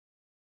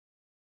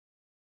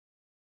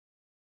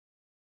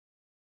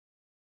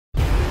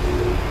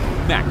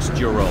Max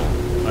Juro,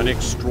 an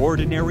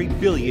extraordinary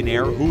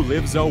billionaire who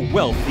lives a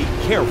wealthy,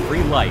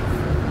 carefree life.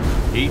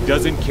 He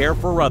doesn't care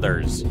for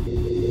others.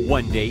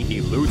 One day he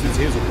loses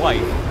his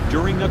wife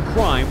during a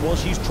crime while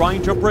she's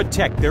trying to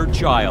protect their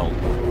child.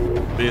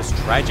 This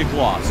tragic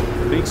loss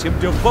makes him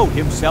devote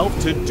himself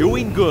to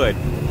doing good.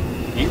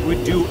 He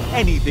would do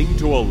anything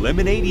to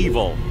eliminate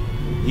evil.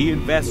 He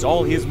invests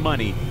all his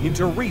money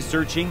into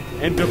researching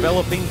and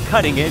developing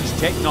cutting-edge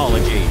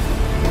technology.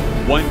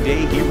 One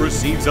day he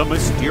receives a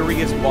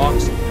mysterious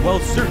box while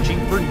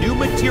searching for new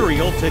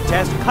material to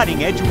test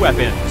cutting-edge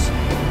weapons.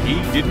 He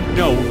didn't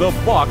know the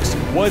box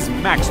was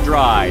Max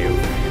Drive.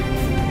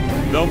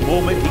 The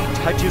moment he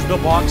touches the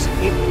box,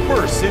 it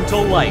bursts into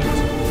light,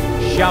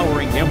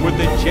 showering him with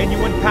the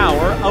genuine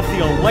power of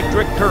the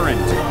electric current.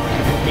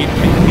 It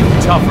makes him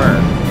tougher,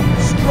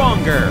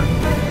 stronger,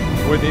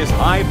 with his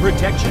high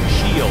protection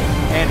shield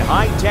and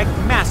high-tech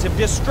massive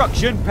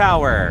destruction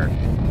power.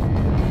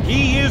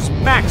 He is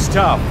Max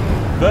Tough,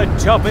 the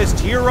toughest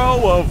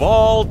hero of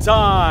all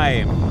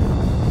time.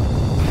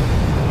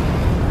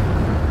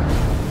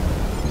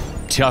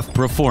 Tough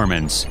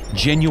performance,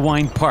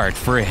 genuine part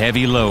for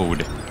heavy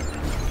load.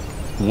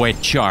 Wet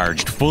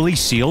charged, fully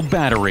sealed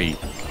battery.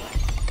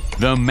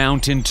 The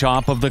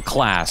mountaintop of the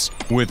class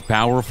with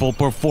powerful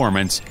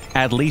performance,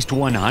 at least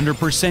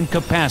 100%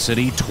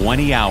 capacity,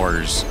 20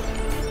 hours.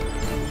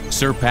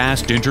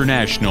 Surpassed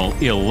International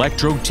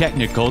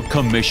Electrotechnical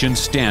Commission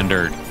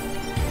Standard.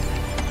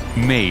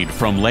 Made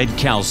from lead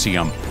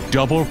calcium,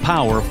 double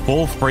power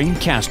full frame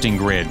casting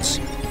grids.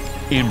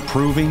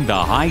 Improving the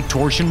high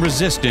torsion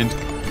resistant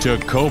to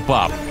cope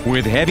up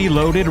with heavy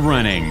loaded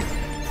running.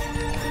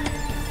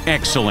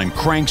 Excellent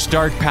crank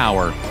start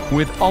power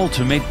with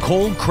ultimate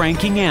cold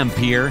cranking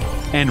ampere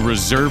and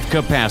reserve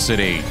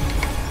capacity.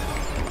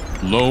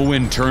 Low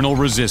internal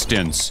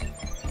resistance,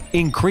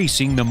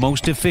 increasing the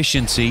most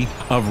efficiency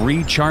of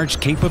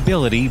recharge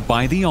capability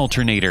by the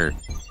alternator.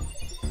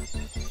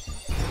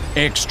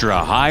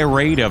 Extra high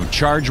rate of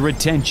charge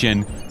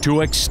retention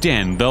to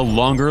extend the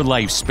longer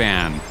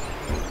lifespan.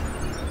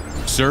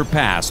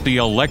 Surpass the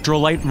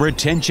electrolyte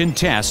retention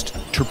test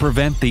to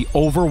prevent the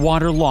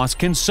overwater loss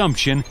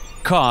consumption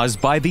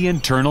caused by the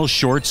internal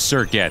short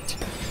circuit.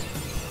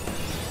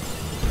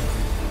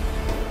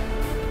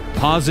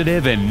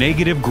 Positive and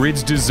negative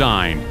grids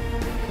design.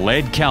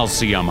 Lead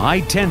calcium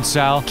high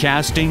tensile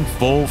casting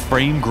full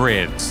frame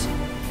grids.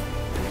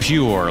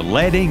 Pure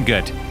lead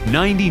ingot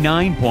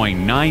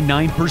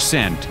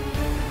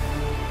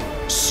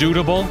 99.99%.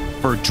 Suitable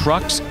for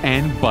trucks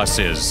and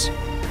buses.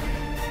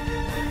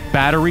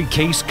 Battery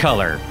case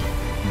color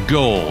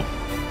gold.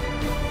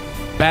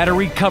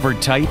 Battery cover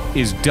type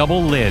is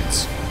double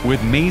lids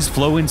with maze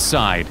flow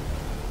inside.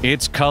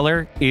 Its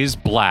color is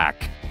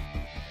black.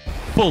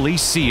 Fully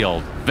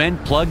sealed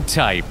vent plug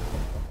type.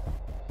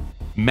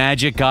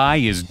 Magic Eye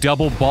is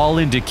double ball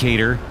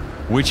indicator,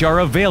 which are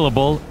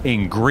available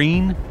in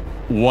green,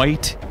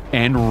 white,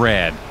 and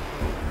red.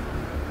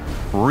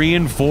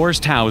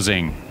 Reinforced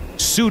housing,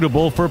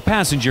 suitable for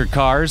passenger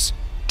cars,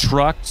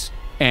 trucks,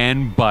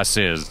 and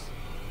buses.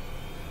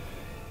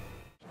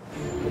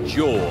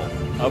 Joel,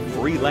 a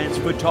freelance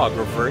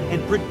photographer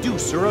and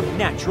producer of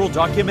natural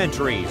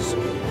documentaries.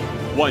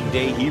 One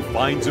day he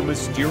finds a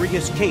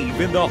mysterious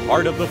cave in the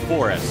heart of the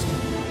forest.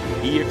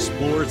 He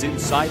explores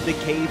inside the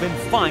cave and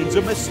finds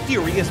a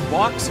mysterious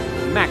box,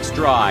 Max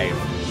Drive.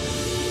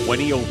 When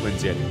he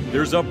opens it,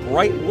 there's a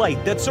bright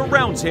light that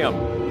surrounds him.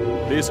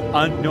 This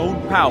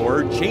unknown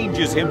power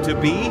changes him to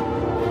be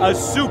a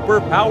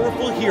super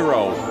powerful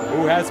hero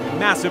who has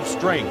massive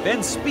strength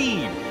and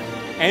speed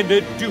and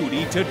a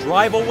duty to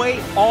drive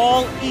away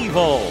all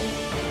evil.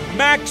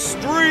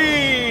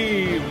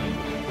 Maxstream!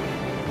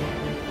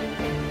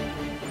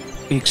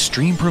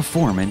 Extreme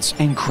performance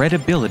and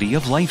credibility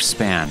of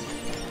lifespan.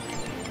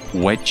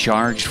 Wet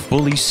charged,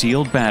 fully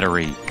sealed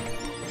battery.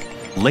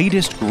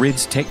 Latest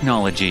grids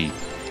technology,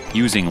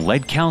 using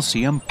lead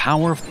calcium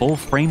power full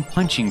frame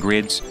punching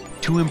grids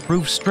to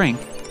improve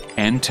strength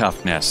and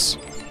toughness.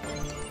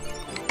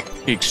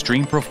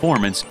 Extreme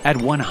performance at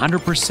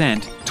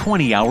 100%,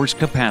 20 hours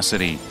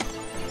capacity.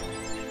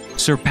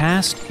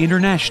 Surpassed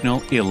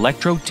International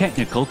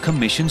Electrotechnical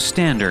Commission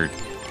Standard.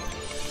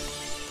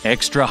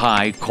 Extra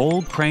high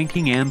cold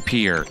cranking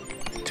ampere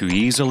to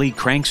easily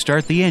crank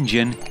start the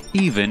engine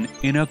even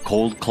in a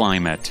cold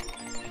climate.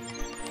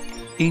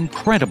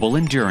 Incredible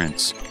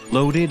endurance,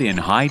 loaded in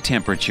high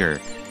temperature.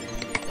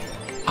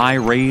 High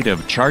rate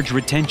of charge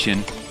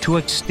retention to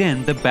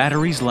extend the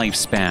battery's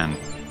lifespan.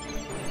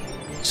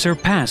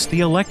 Surpass the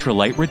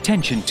electrolyte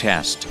retention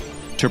test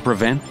to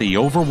prevent the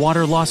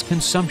overwater loss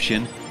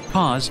consumption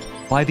caused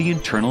by the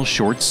internal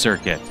short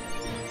circuit.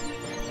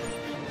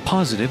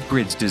 Positive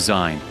grids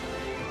design.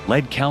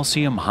 Lead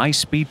calcium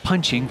high-speed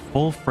punching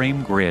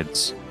full-frame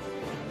grids.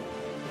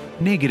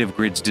 Negative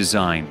grids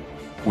design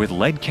with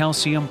lead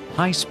calcium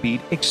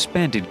high-speed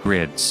expanded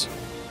grids.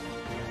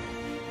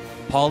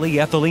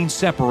 Polyethylene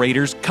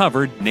separators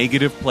covered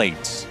negative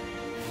plates.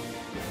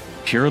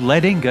 Pure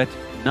lead ingot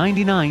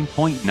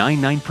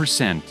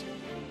 99.99%.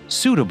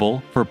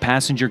 Suitable for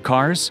passenger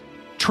cars,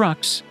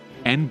 trucks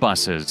and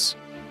buses.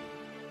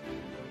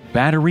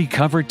 Battery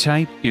cover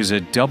type is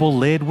a double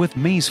lid with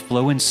maze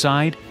flow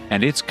inside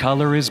and its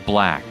color is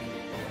black.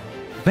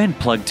 Vent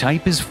plug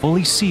type is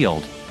fully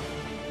sealed.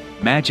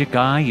 Magic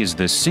Eye is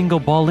the single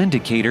ball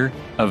indicator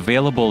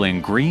available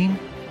in green,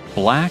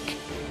 black,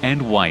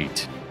 and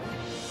white.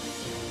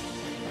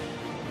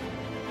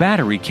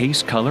 Battery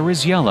case color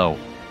is yellow.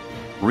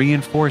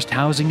 Reinforced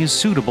housing is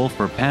suitable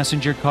for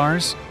passenger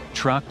cars,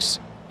 trucks,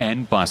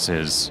 and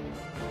buses.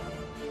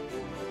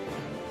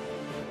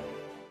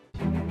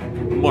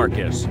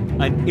 Marcus,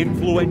 an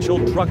influential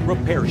truck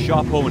repair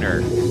shop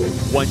owner.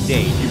 One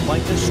day he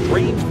finds a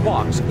strange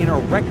box in a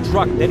wrecked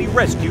truck that he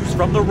rescues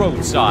from the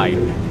roadside.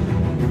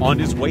 On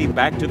his way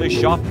back to the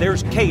shop,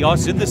 there's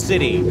chaos in the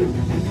city.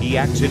 He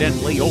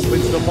accidentally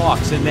opens the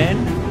box and then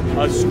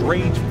a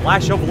strange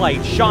flash of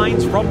light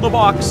shines from the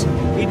box.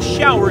 It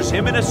showers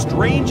him in a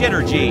strange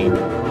energy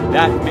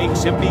that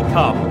makes him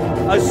become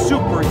a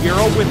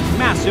superhero with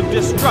massive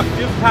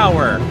destructive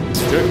power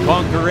to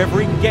conquer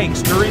every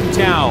gangster in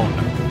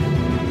town.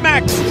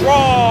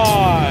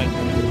 Maxtron!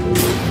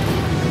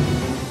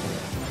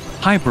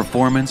 High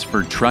performance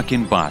for truck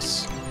and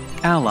bus.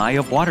 Ally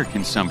of water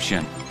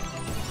consumption.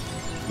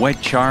 Wet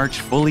charge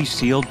fully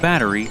sealed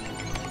battery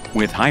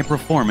with high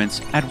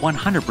performance at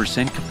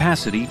 100%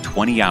 capacity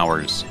 20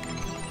 hours.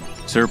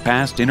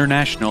 Surpassed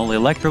International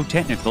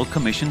Electrotechnical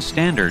Commission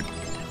standard.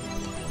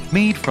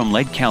 Made from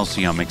lead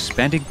calcium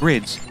expanded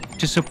grids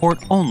to support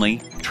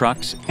only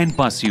trucks and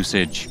bus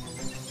usage.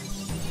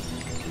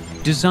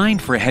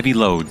 Designed for heavy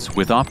loads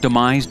with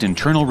optimized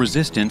internal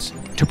resistance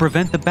to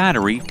prevent the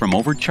battery from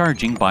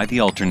overcharging by the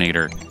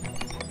alternator.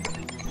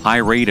 High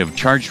rate of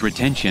charge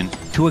retention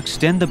to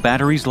extend the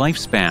battery's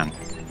lifespan.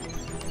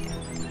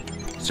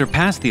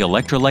 Surpass the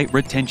electrolyte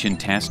retention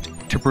test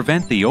to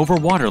prevent the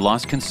overwater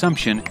loss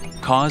consumption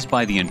caused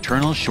by the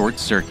internal short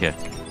circuit.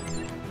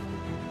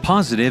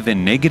 Positive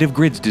and negative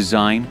grids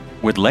design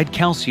with lead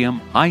calcium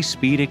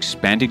high-speed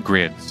expanded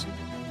grids.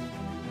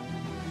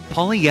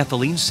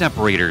 Polyethylene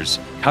separators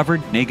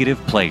covered negative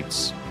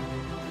plates.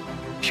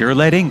 Pure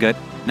lead ingot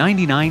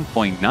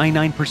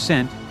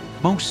 99.99%,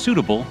 most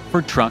suitable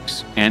for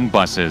trucks and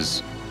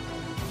buses.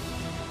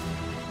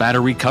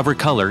 Battery cover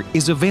color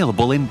is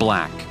available in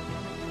black.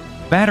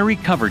 Battery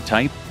cover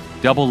type,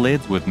 double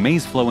lids with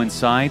maze flow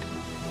inside.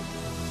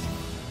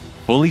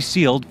 Fully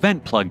sealed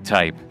vent plug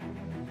type.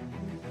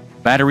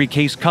 Battery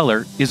case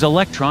color is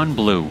electron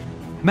blue.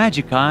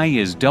 Magic Eye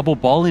is double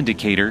ball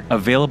indicator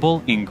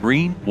available in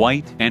green,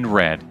 white, and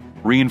red.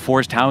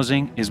 Reinforced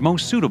housing is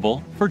most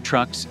suitable for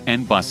trucks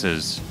and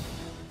buses.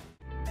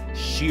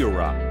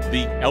 Shira,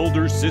 the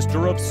elder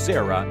sister of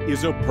Sarah,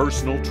 is a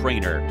personal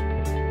trainer.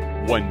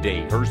 One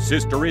day, her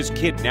sister is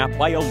kidnapped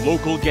by a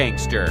local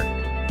gangster.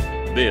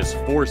 This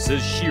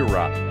forces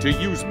Shira to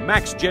use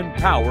max-gen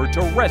power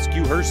to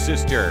rescue her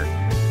sister.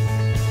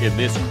 In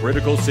this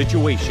critical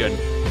situation,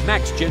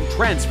 max-gen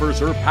transfers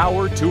her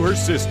power to her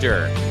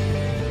sister.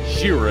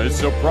 Shira is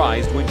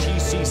surprised when she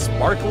sees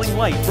sparkling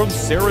light from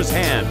Sarah's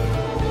hand.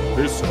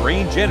 This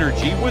strange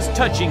energy was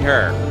touching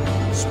her,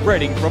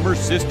 spreading from her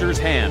sister's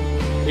hand.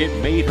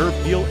 It made her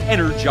feel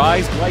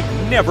energized like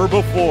never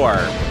before.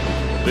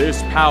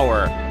 This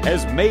power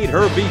has made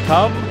her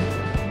become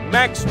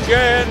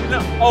Max-Gen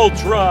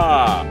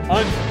Ultra,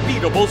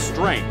 unbeatable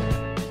strength.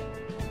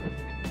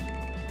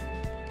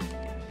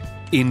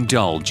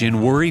 Indulge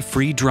in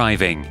worry-free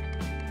driving.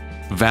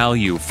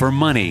 Value for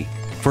money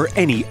for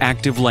any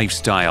active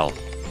lifestyle.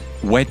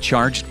 Wet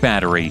charged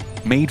battery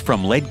made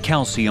from lead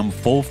calcium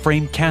full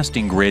frame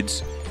casting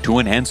grids to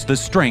enhance the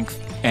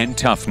strength and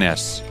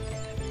toughness.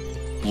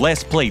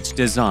 Less plates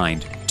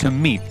designed to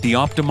meet the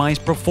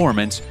optimized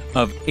performance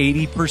of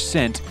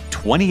 80%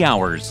 20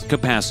 hours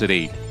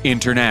capacity.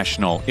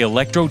 International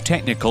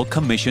Electrotechnical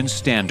Commission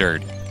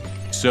standard.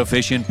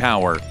 Sufficient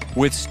power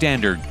with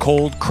standard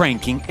cold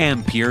cranking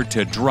ampere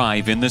to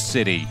drive in the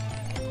city.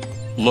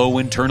 Low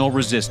internal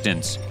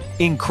resistance,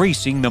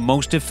 increasing the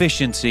most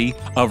efficiency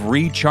of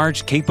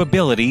recharge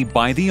capability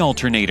by the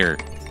alternator.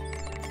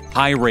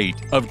 High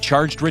rate of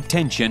charged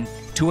retention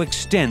to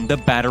extend the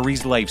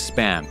battery's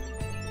lifespan.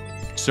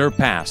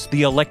 Surpass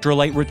the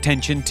electrolyte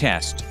retention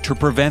test to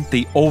prevent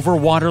the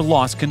overwater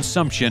loss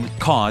consumption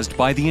caused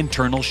by the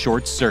internal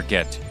short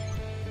circuit.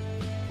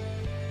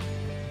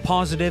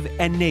 Positive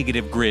and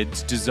negative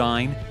grids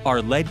design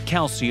are lead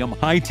calcium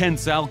high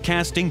tensile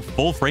casting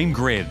full frame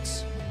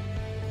grids.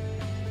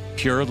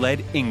 Pure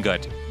lead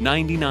ingot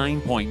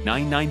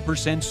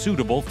 99.99%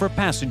 suitable for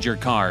passenger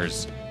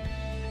cars.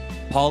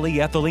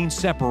 Polyethylene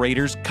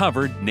separators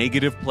covered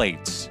negative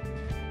plates.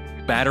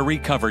 Battery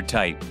cover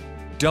type,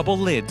 double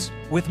lids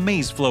with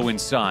maze flow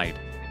inside.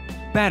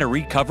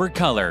 Battery cover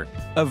color,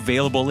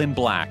 available in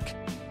black.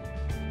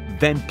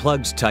 Vent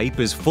plugs type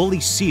is fully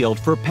sealed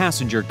for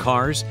passenger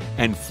cars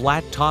and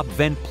flat top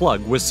vent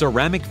plug with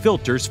ceramic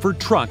filters for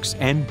trucks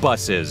and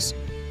buses.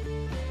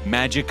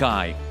 Magic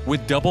Eye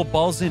with double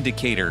balls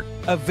indicator,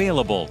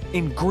 available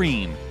in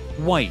green,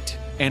 white,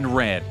 and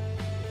red.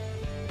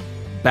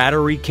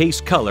 Battery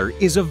case color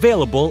is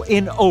available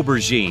in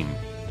aubergine.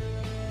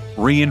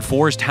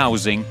 Reinforced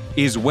housing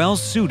is well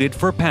suited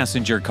for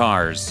passenger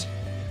cars.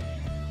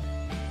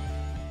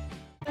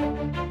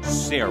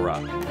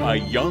 Sarah, a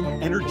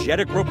young,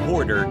 energetic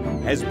reporter,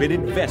 has been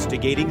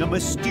investigating a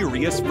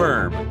mysterious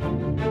firm.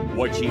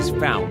 What she's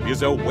found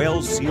is a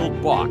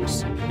well-sealed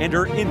box, and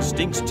her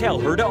instincts tell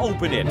her to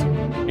open it.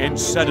 And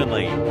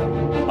suddenly,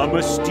 a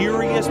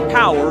mysterious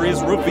power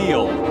is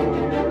revealed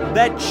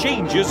that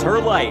changes her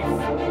life.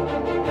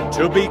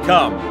 To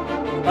become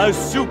a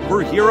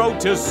superhero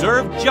to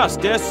serve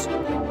justice,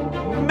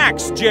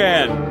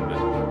 MaxGen!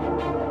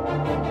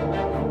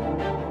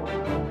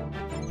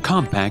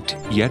 Compact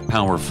yet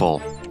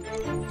powerful.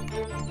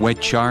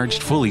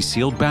 Wet-charged, fully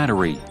sealed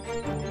battery.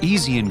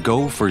 Easy and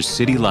go for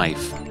city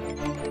life.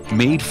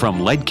 Made from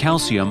lead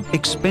calcium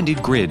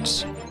expended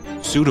grids.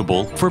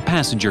 Suitable for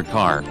passenger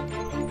car.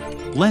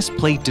 Less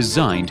plate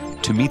designed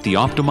to meet the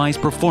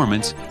optimized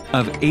performance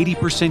of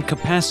 80%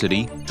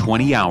 capacity,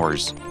 20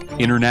 hours.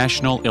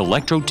 International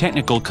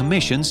Electrotechnical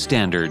Commission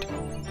standard.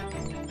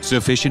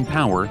 Sufficient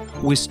power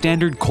with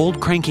standard cold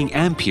cranking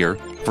ampere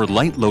for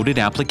light-loaded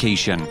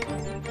application.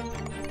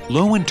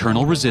 Low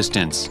internal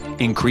resistance,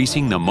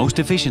 increasing the most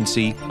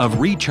efficiency of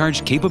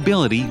recharge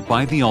capability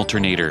by the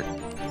alternator.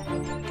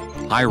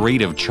 High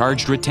rate of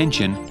charged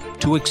retention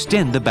to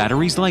extend the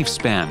battery's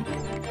lifespan.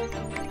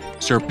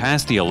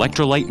 Surpass the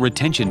electrolyte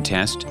retention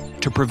test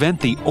to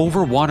prevent the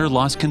over-water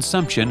loss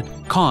consumption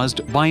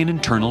caused by an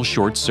internal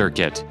short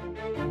circuit.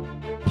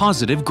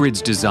 Positive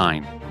grids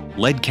design.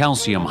 Lead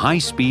calcium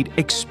high-speed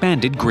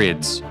expanded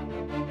grids.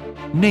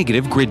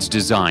 Negative grids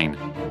design.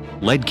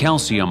 Lead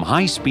calcium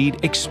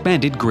high-speed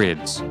expanded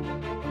grids.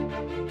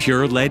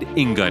 Pure lead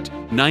ingot,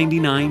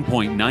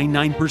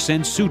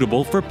 99.99%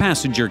 suitable for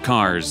passenger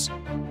cars.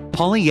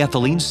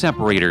 Polyethylene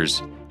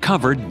separators,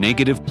 covered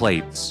negative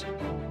plates.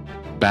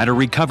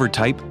 Battery cover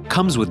type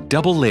comes with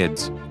double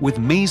lids with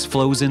maze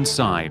flows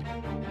inside.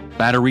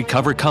 Battery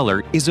cover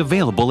color is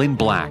available in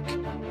black.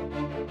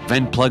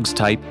 Vent plugs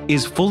type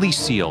is fully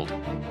sealed.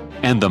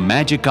 And the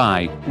magic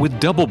eye with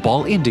double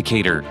ball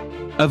indicator,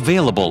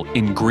 available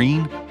in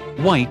green,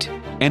 white,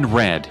 and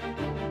red.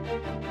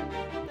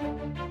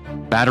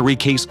 Battery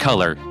case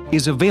color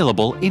is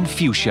available in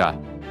fuchsia.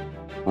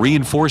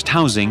 Reinforced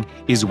housing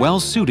is well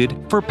suited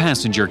for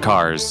passenger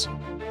cars.